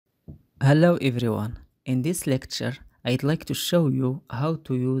Hello everyone. In this lecture, I'd like to show you how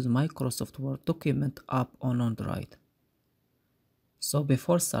to use Microsoft Word document app on Android. So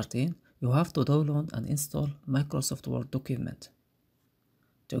before starting, you have to download and install Microsoft Word document.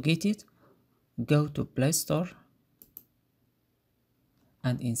 To get it, go to Play Store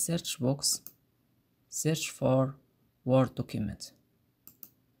and in search box, search for Word document.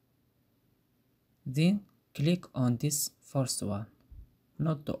 Then click on this first one,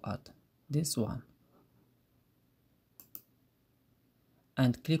 not to add, this one.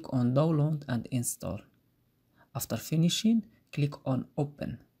 And click on download and install. After finishing, click on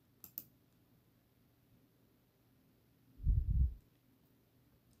open.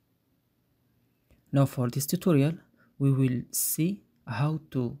 Now for this tutorial, we will see how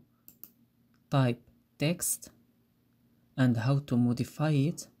to type text and how to modify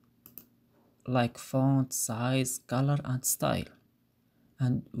it, like font, size, color and style.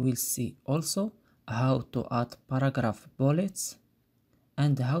 And we'll see also how to add paragraph bullets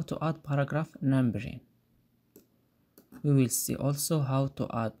and how to add paragraph numbering. We will see also how to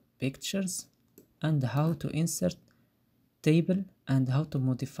add pictures and how to insert table and how to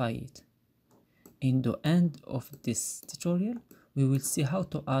modify it. In the end of this tutorial, we will see how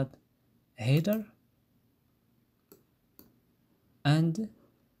to add header and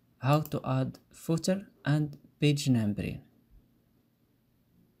how to add footer and page numbering.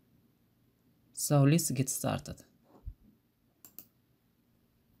 So let's get started.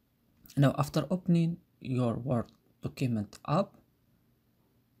 Now after opening your Word document app,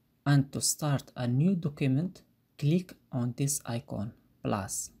 and to start a new document, click on this icon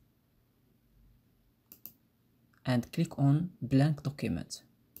plus and click on blank document.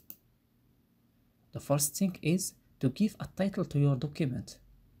 The first thing is to give a title to your document.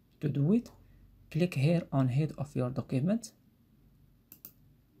 To do it, click here on head of your document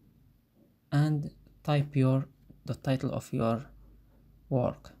and type the title of your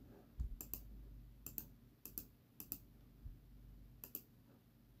work.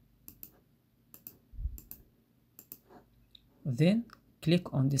 Then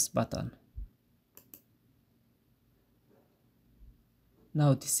click on this button.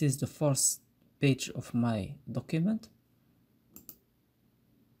 Now this is the first page of my document.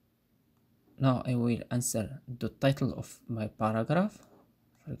 Now I will answer the title of my paragraph,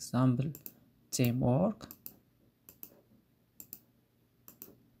 for example, teamwork,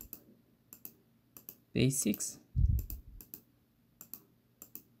 basics.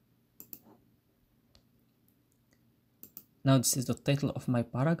 Now this is the title of my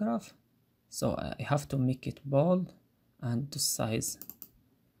paragraph, so I have to make it bold and the size,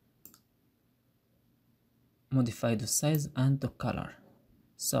 modify the size and the color.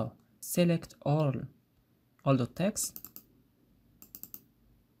 So select all the text,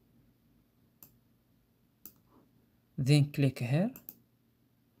 then click here,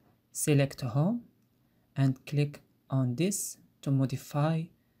 select home and click on this to modify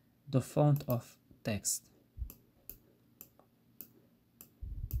the font of text.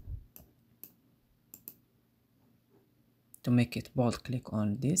 To make it bold, click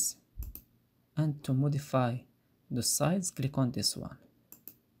on this, and to modify the size, click on this one.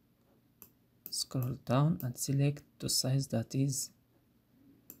 Scroll down and select the size that is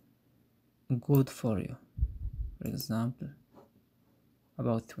good for you, for example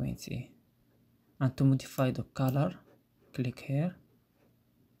about 20. And to modify the color, click here,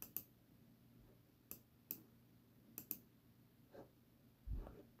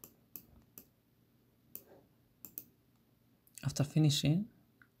 after finishing,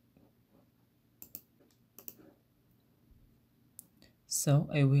 so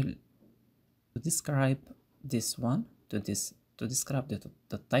I will describe this one to describe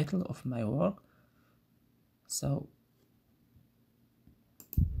the title of my work. So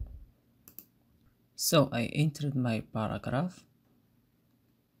I entered my paragraph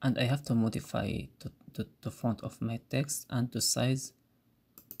and I have to modify the font of my text and the size.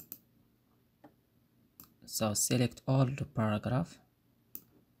 So select all the paragraph,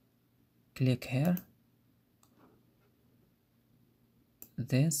 click here,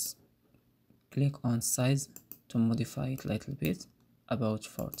 then click on size to modify it a little bit, about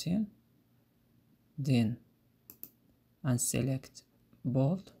 14, then and select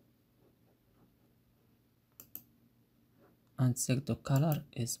bold and select the color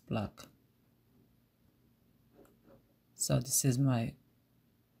is black. So this is my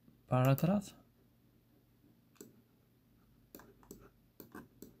paragraph.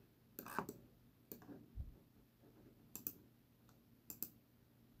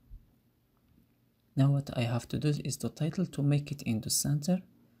 Now what I have to do is the title to make it in the center.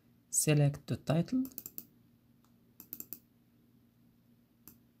 select the title,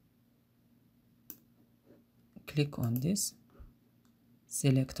 click on this,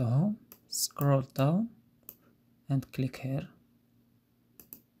 select home, scroll down and click here.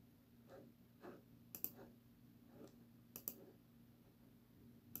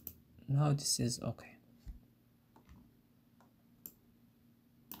 Now this is okay.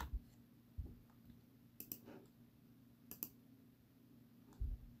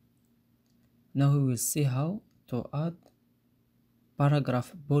 Now we will see how to add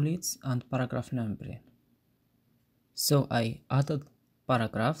paragraph bullets and paragraph numbering. So I added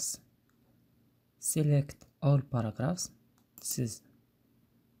paragraphs, select all paragraphs. This is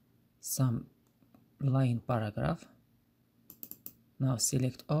some line paragraph. Now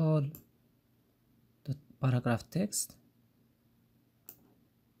select all the paragraph text,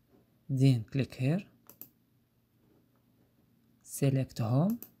 then click here, select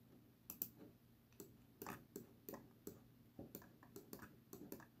home,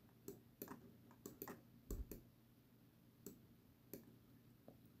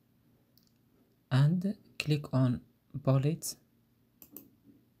 and click on bullets.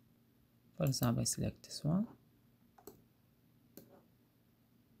 For example, I select this one.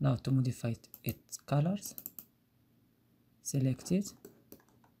 Now to modify its colors, select it,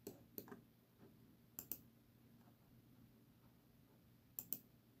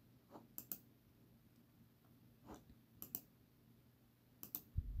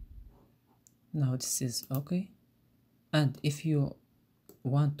 now this is okay. And if you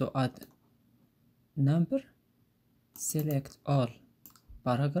want to add number, select all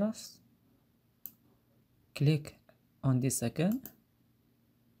paragraphs, click on this again,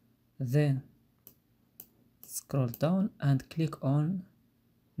 then scroll down and click on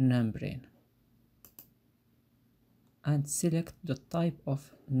numbering and select the type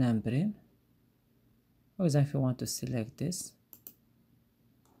of numbering. For example, if you want to select this,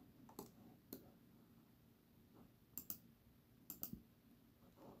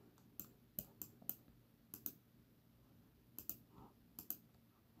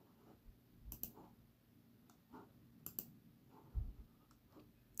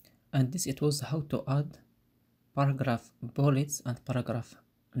 and this it was how to add paragraph bullets and paragraph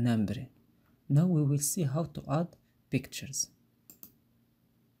numbering. Now we will see how to add pictures.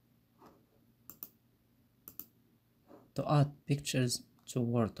 To add pictures to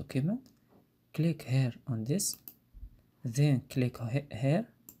Word document, click here on this, then click here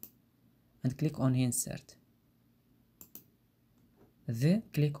and click on insert, then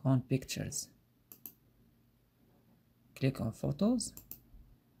click on pictures, click on photos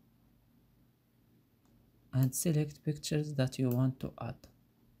and select pictures that you want to add,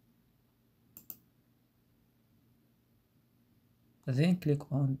 then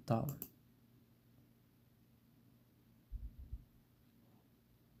click on down.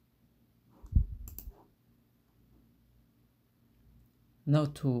 Now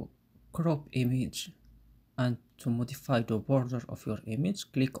to crop image and to modify the border of your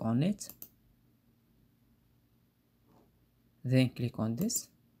image, click on it, then click on this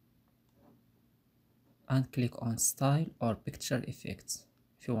and click on style or picture effects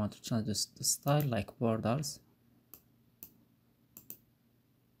if you want to change the style like borders.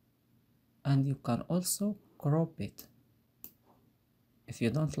 And you can also crop it if you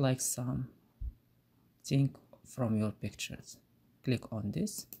don't like something from your pictures. Click on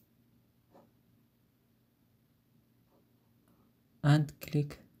this and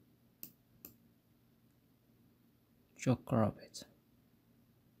click to crop it.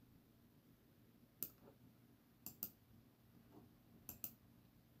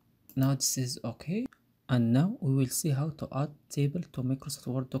 Now this is okay. And now we will see how to add table to Microsoft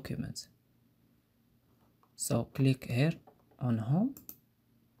Word documents. So click here on home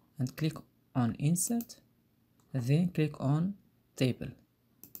and click on insert, then click on table.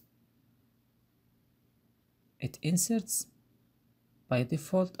 It inserts by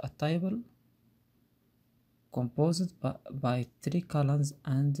default a table composed by 3 columns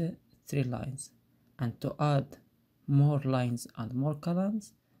and 3 lines. And to add more lines and more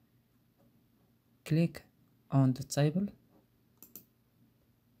columns, click on the table,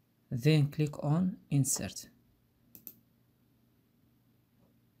 then click on insert.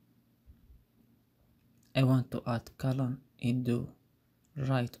 I want to add column in the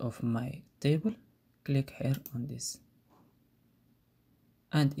right of my table, click here on this.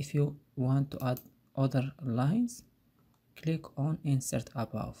 And if you want to add other lines, click on insert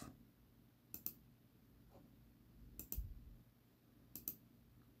above.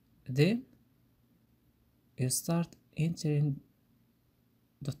 Then you start entering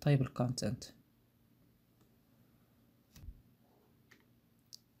the table content.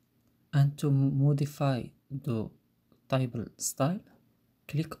 And to modify the table style,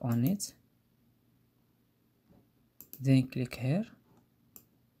 click on it, then click here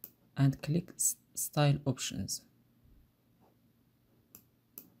and click style options.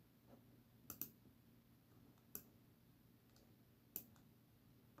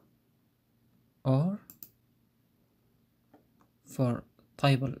 Or for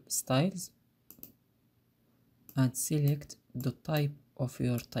table styles, and select the type of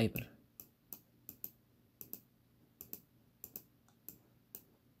your table.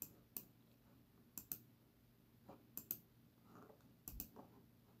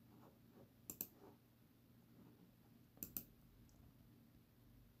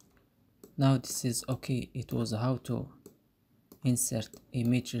 Now this is okay. It was how to insert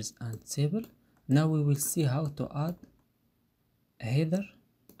images and table. Now we will see how to add a header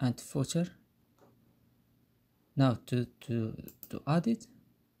and footer. Now to add it,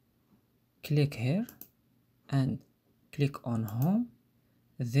 click here and click on home,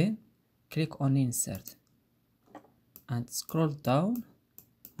 then click on insert and scroll down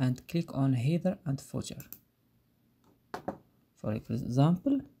and click on header and footer. For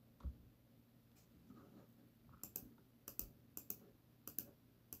example,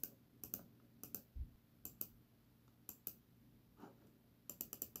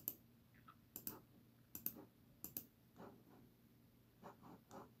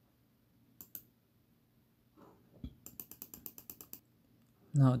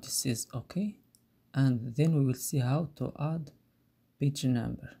 now this is okay, and then we will see how to add page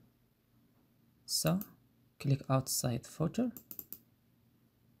number. So click outside footer,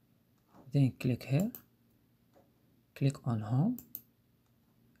 then click here, click on home,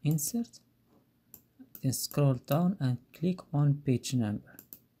 insert, then scroll down and click on page number.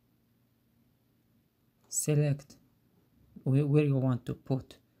 Select where you want to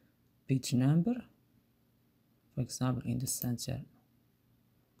put page number, for example in the center,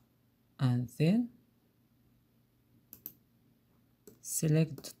 and then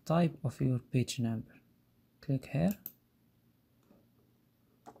select the type of your page number. Click here,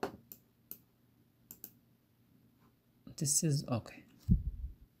 this is okay.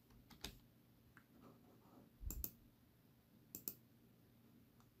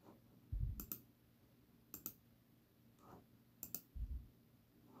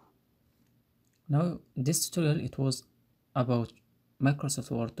 Now this tutorial, it was about Microsoft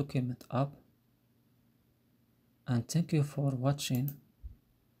Word document app, and thank you for watching,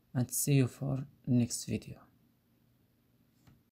 and see you for next video.